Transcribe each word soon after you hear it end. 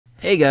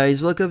Hey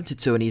guys, welcome to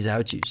Tony's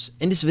How To's.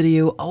 In this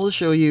video, I will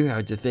show you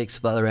how to fix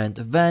Valorant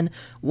VAN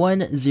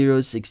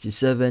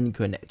 1067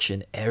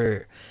 connection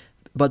error.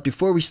 But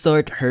before we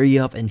start, hurry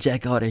up and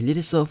check out our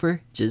latest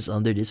software just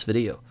under this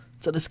video.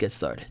 So let's get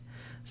started.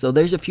 So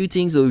there's a few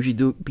things that we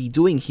should be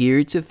doing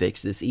here to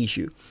fix this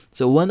issue.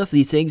 So one of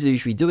the things that you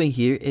should be doing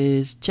here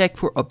is check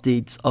for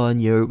updates on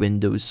your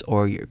Windows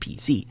or your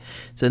PC.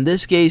 So in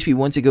this case, we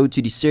want to go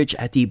to the search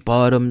at the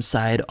bottom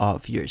side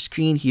of your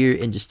screen here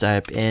and just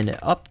type in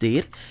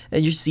update,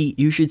 and you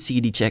should see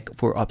the check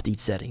for update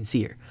settings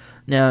here.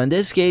 Now in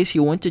this case,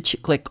 you want to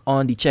click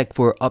on the check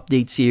for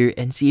updates here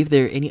and see if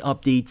there are any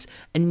updates,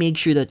 and make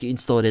sure that you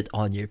installed it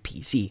on your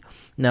PC.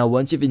 Now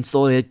once you've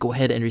installed it, go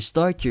ahead and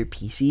restart your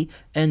PC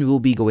and we'll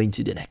be going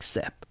to the next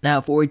step. Now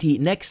for the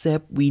next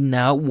step, we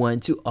now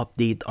want to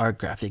update our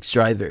graphics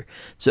driver.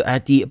 So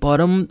at the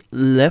bottom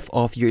left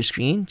of your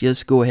screen,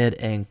 just go ahead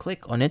and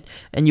click on it,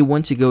 and you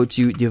want to go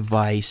to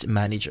Device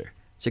Manager.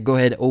 So go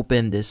ahead and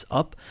open this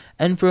up,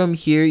 and from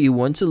here you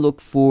want to look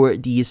for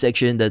the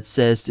section that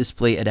says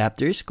display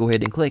adapters. Go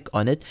ahead and click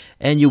on it,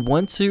 and you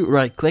want to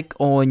right click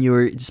on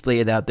your display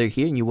adapter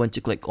here, and you want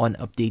to click on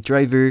update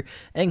driver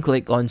and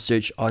click on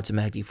search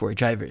automatically for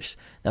drivers.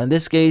 Now in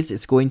this case,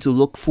 it's going to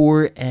look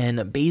for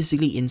and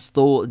basically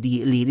install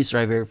the latest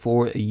driver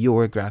for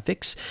your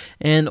graphics,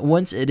 and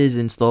once it is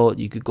installed,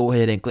 you could go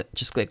ahead and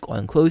just click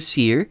on close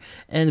here,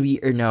 and we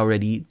are now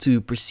ready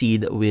to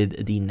proceed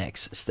with the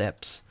next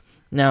steps.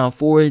 Now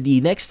for the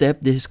next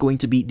step, this is going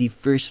to be the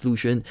first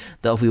solution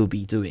that we'll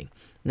be doing.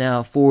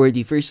 Now for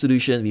the first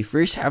solution, we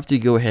first have to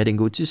go ahead and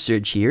go to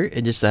search here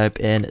and just type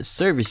in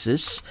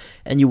services,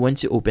 and you want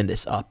to open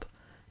this up.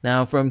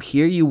 Now from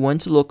here, you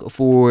want to look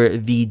for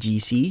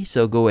VGC,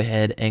 so go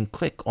ahead and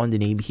click on the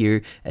name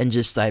here and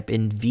just type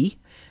in V.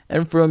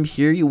 And from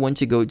here, you want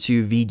to go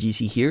to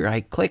VGC here,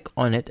 right click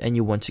on it, and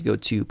you want to go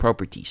to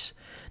properties.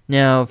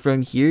 Now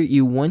from here,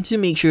 you want to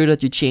make sure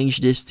that you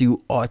change this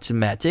to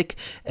automatic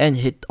and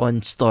hit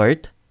on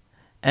start.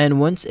 And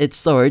once it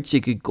starts,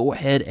 you could go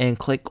ahead and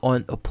click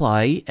on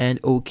apply and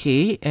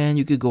OK, and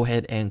you could go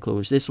ahead and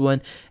close this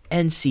one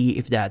and see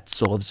if that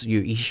solves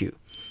your issue.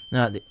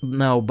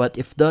 But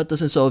if that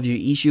doesn't solve your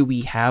issue,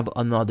 we have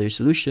another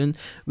solution,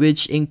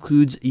 which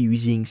includes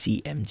using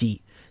CMD.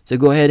 So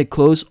go ahead and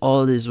close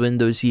all these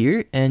windows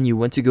here, and you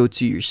want to go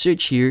to your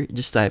search here,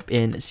 just type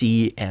in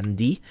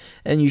CMD,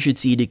 and you should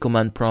see the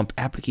command prompt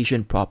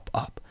application pop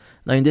up.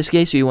 Now in this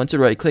case, you want to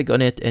right click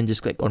on it and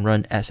just click on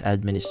run as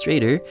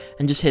administrator,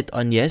 and just hit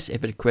on yes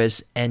if it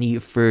requests any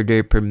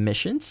further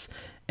permissions.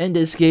 In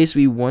this case,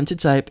 we want to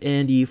type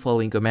in the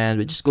following command,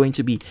 which is going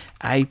to be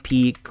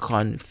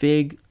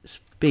ipconfig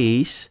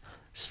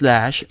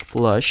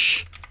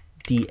 /flush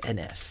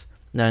DNS.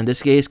 Now in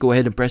this case, go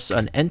ahead and press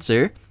on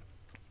enter.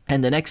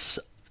 And the next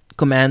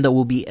command that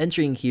we'll be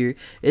entering here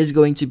is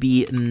going to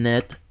be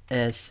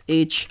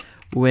netsh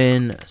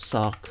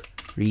winsock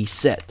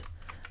reset.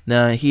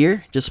 Now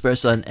here, just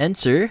press on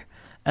enter,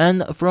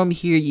 and from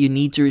here you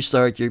need to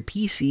restart your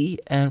PC,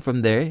 and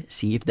from there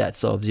see if that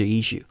solves your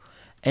issue.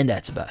 And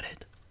that's about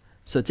it.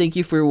 So thank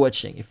you for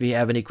watching. If you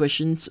have any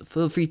questions,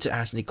 feel free to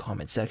ask in the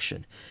comment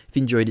section. If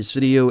you enjoyed this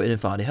video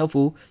and found it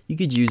helpful, you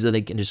could use the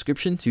link in the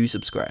description to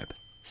subscribe.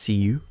 See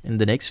you in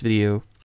the next video.